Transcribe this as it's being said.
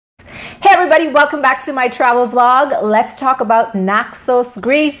everybody, welcome back to my travel vlog. Let's talk about Naxos,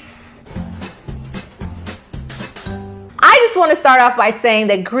 Greece. I just want to start off by saying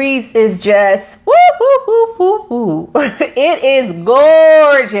that Greece is just woo, woo, woo, woo, woo. It is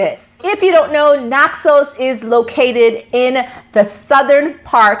gorgeous. If you don't know, Naxos is located in the southern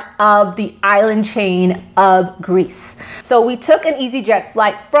part of the island chain of Greece. So we took an EasyJet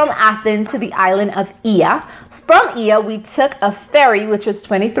flight from Athens to the island of Ia. From Ia, we took a ferry, which was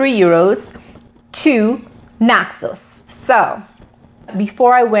 23 euros, to Naxos. So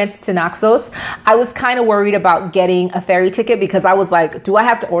before I went to Naxos, I was kind of worried about getting a ferry ticket because I was like, do I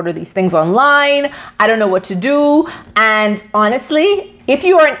have to order these things online? I don't know what to do. And honestly, if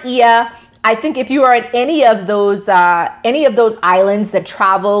you are in Ia, I think if you are at any of those islands that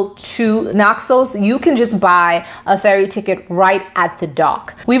travel to Naxos, you can just buy a ferry ticket right at the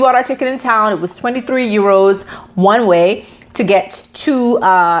dock. We bought our ticket in town. It was 23 euros one way to get to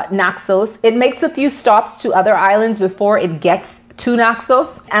Naxos. It makes a few stops to other islands before it gets to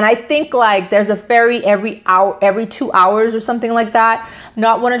Naxos, and I think like there's a ferry every 2 hours or something like that.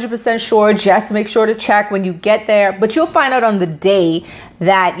 Not 100% sure. Just make sure to check when you get there, but you'll find out on the day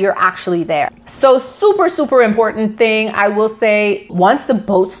that you're actually there. So super important thing, I will say, once the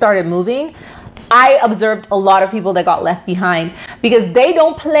boat started moving, I observed a lot of people that got left behind because they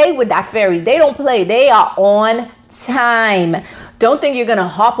don't play with that ferry. They don't play. They are on time. Don't think you're gonna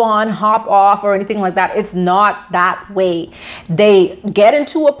hop on, hop off or anything like that. It's not that way. They get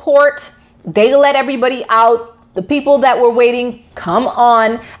into a port, they let everybody out, the people that were waiting come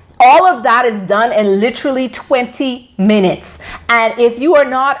on. All of that is done in literally 20 minutes. And if you are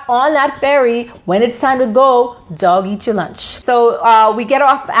not on that ferry, when it's time to go, dog eat your lunch. So we get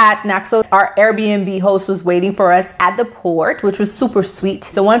off at Naxos. Our Airbnb host was waiting for us at the port, which was super sweet.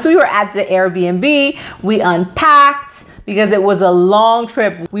 So once we were at the Airbnb, we unpacked because it was a long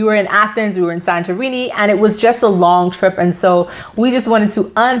trip. We were in Athens, we were in Santorini, and it was just a long trip. And so we just wanted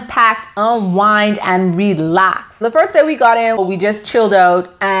to unpack, unwind, and relax. The first day we got in, we just chilled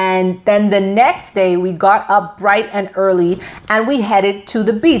out. And then the next day we got up bright and early and we headed to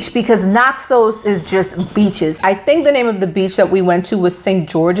the beach because Naxos is just beaches. I think the name of the beach that we went to was St.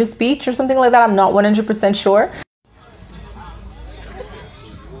 George's Beach or something like that. I'm not 100% sure.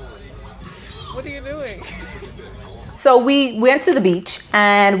 What are you doing? So we went to the beach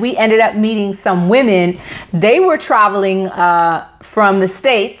and we ended up meeting some women. They were traveling from the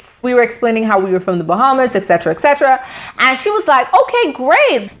States. We were explaining how we were from the Bahamas, etc., etc. And she was like, okay,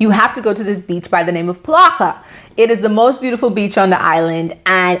 great. You have to go to this beach by the name of Plaka. It is the most beautiful beach on the island.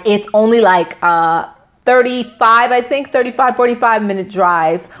 And it's only like 45 minute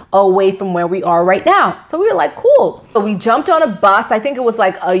drive away from where we are right now. So we were like, cool. So we jumped on a bus. I think it was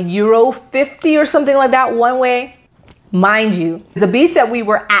like €50 or something like that one way. Mind you, the beach that we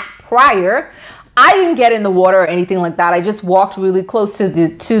were at prior, I didn't get in the water or anything like that. I just walked really close to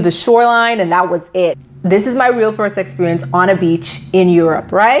the shoreline and that was it. This is my real first experience on a beach in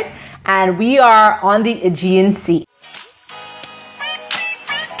Europe, right? And we are on the Aegean Sea.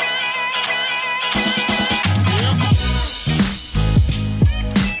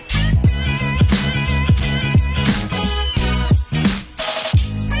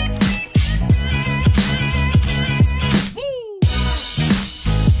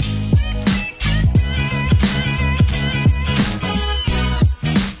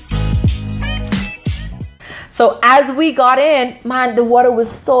 So as we got in, man, the water was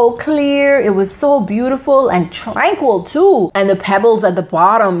so clear. It was so beautiful and tranquil too. And the pebbles at the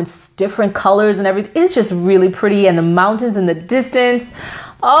bottom, it's different colors and everything. It's just really pretty. And the mountains in the distance.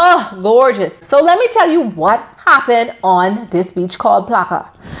 Oh, gorgeous. So let me tell you what happened on this beach called Plaka.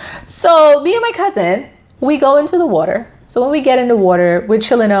 So me and my cousin, we go into the water. So when we get in the water, we're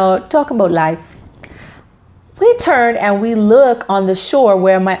chilling out, talking about life. We turn and we look on the shore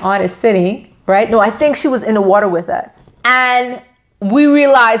where my aunt is sitting. Right? No, I think she was in the water with us. And we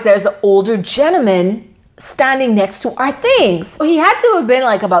realized there's an older gentleman standing next to our things. He had to have been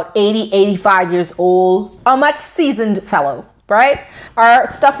like about 80, 85 years old, a much seasoned fellow, right?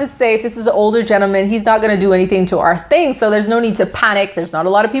 Our stuff is safe. This is an older gentleman. He's not going to do anything to our things. So there's no need to panic. There's not a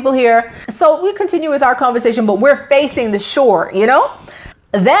lot of people here. So we continue with our conversation, but we're facing the shore, you know?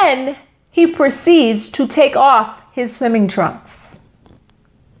 Then he proceeds to take off his swimming trunks.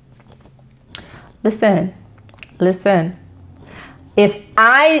 Listen. If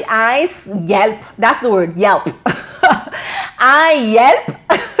I yelp, that's the word, yelp. I yelp.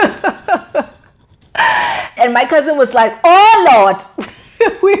 And my cousin was like, oh Lord.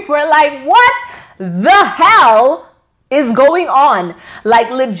 We were like, what the hell is going on?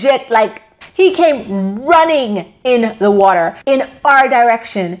 Like legit, like He came running in the water in our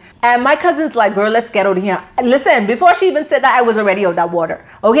direction. And my cousin's like, girl, let's get out of here. Listen, before she even said that, I was already out of that water.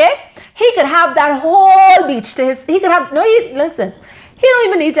 Okay? He could have that whole beach to his, listen. He don't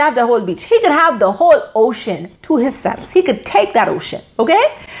even need to have the whole beach. He could have the whole ocean to himself. He could take that ocean. Okay?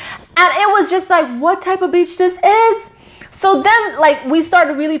 And it was just like, what type of beach this is? So then, like, we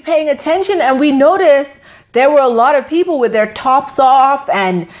started really paying attention, and we noticed there were a lot of people with their tops off,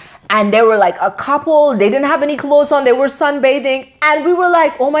 and there were like a couple, they didn't have any clothes on, they were sunbathing, and we were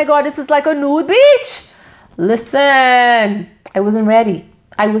like, oh my God, this is like a nude beach. Listen, I wasn't ready.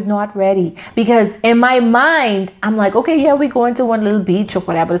 I was not ready, because in my mind, I'm like, okay, yeah, we go into one little beach or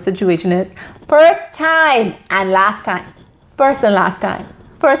whatever the situation is. First time and last time. First and last time.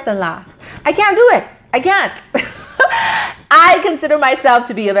 First and last. I can't do it. I can't. I consider myself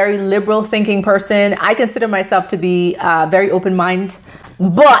to be a very liberal thinking person. I consider myself to be very open-minded,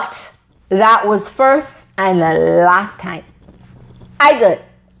 but that was first and the last time. I'm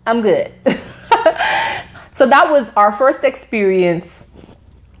good. So that was our first experience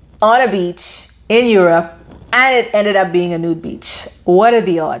on a beach in Europe, and it ended up being a nude beach. What are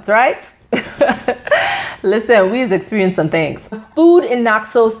the odds, right? Listen, we've experienced some things. Food in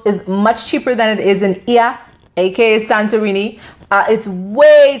Naxos is much cheaper than it is in Ia, aka Santorini. It's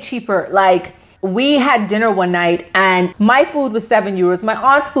way cheaper. Like, we had dinner one night and my food was 7 euros. My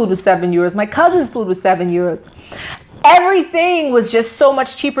aunt's food was 7 euros. My cousin's food was 7 euros. Everything was just so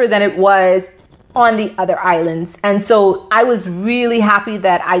much cheaper than it was on the other islands. And so I was really happy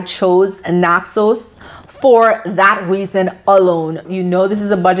that I chose Naxos for that reason alone. You know, this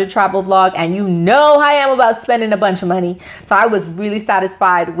is a budget travel vlog, and you know I am about spending a bunch of money. So I was really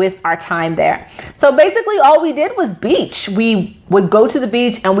satisfied with our time there. So basically all we did was beach. We would go to the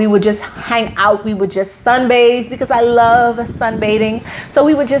beach and we would just hang out. We would just sunbathe, because I love sunbathing. So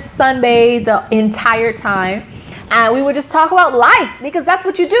we would just sunbathe the entire time. And we would just talk about life, because that's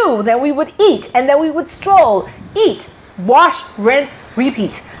what you do. Then we would eat, and then we would stroll, eat, wash, rinse,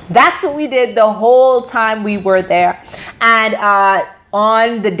 repeat. That's what we did the whole time we were there. And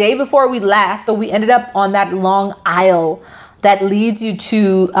on the day before we left, so we ended up on that long aisle that leads you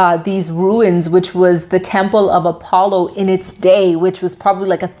to these ruins, which was the temple of Apollo in its day, which was probably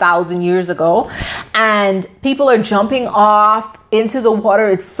like 1,000 years ago. And people are jumping off into the water.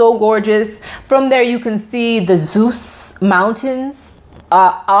 It's so gorgeous. From there, you can see the Zeus Mountains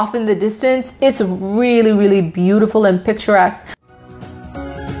off in the distance. It's really, really beautiful and picturesque.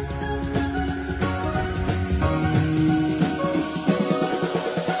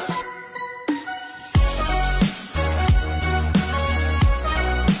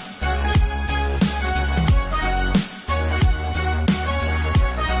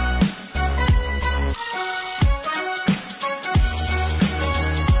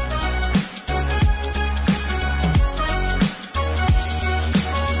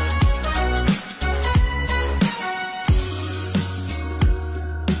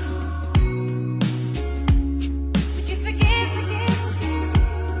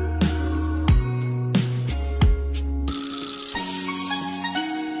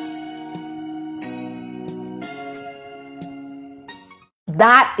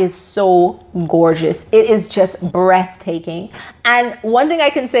 That is so gorgeous. It is just breathtaking. And one thing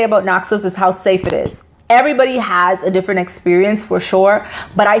I can say about Naxos is how safe it is. Everybody has a different experience for sure,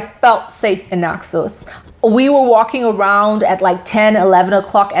 but I felt safe in Naxos. We were walking around at like 10, 11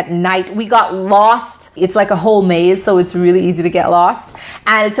 o'clock at night. We got lost. It's like a whole maze, so it's really easy to get lost.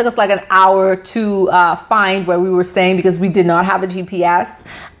 And it took us like an hour to find where we were staying, because we did not have a GPS.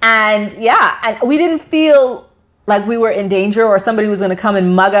 And yeah, and we didn't feel like we were in danger or somebody was going to come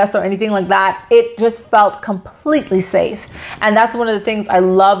and mug us or anything like that. It just felt completely safe. And that's one of the things I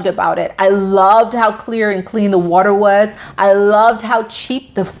loved about it. I loved how clear and clean the water was. I loved how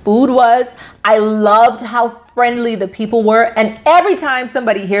cheap the food was. I loved how friendly the people were. And every time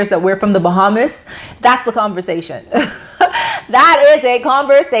somebody hears that we're from the Bahamas, that's a conversation. That is a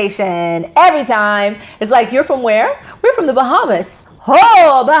conversation. Every time. It's like, you're from where? We're from the Bahamas.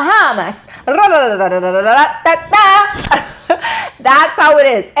 Oh, Bahamas. That's how it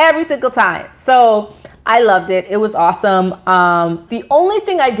is every single time. So I loved it. It was awesome. The only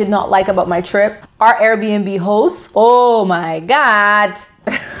thing I did not like about my trip, our Airbnb hosts, oh my God.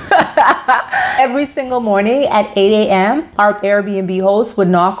 Every single morning at 8 a.m., our Airbnb host would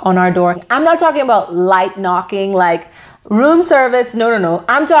knock on our door. I'm not talking about light knocking like room service. No.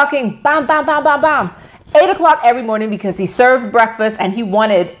 I'm talking bam, bam, bam, bam, bam. 8 o'clock every morning because he served breakfast and he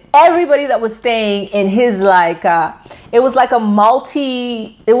wanted everybody that was staying in his it was like a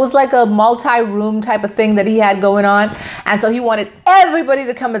multi-room type of thing that he had going on. And so he wanted everybody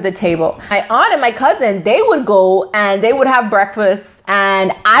to come at the table. My aunt and my cousin, they would go and they would have breakfast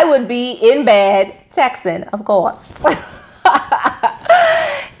and I would be in bed texting, of course.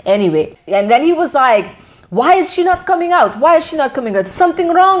 Anyway, and then he was like, why is she not coming out? Why is she not coming out?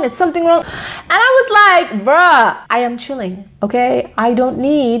 Something wrong. It's something wrong. And I was like, bruh, I am chilling, okay? I don't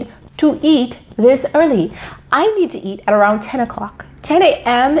need to eat this early. I need to eat at around 10 o'clock. 10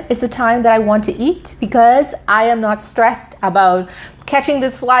 a.m. is the time that I want to eat because I am not stressed about catching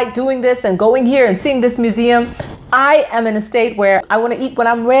this flight, doing this and going here and seeing this museum. I am in a state where I want to eat when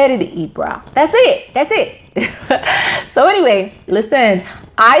I'm ready to eat, bruh. That's it. That's it. So anyway, listen,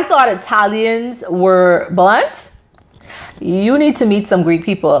 I thought Italians were blunt. You need to meet some Greek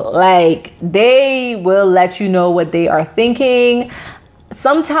people. Like, they will let you know what they are thinking.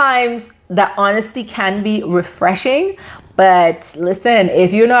 Sometimes that honesty can be refreshing, but listen,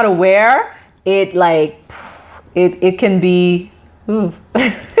 if you're not aware, it can be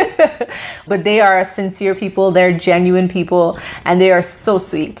but they are sincere people, they're genuine people, and they are so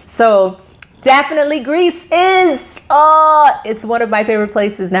sweet. So definitely Greece is, it's one of my favorite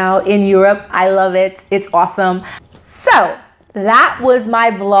places now in Europe. I love it. It's awesome. So that was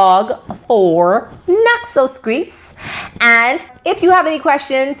my vlog for Naxos, Greece. And if you have any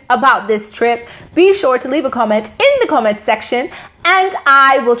questions about this trip, be sure to leave a comment in the comment section and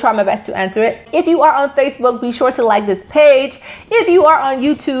I will try my best to answer it. If you are on Facebook, be sure to like this page. If you are on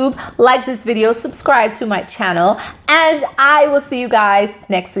YouTube, like this video, subscribe to my channel, and I will see you guys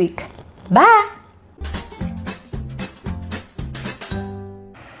next week. Bye.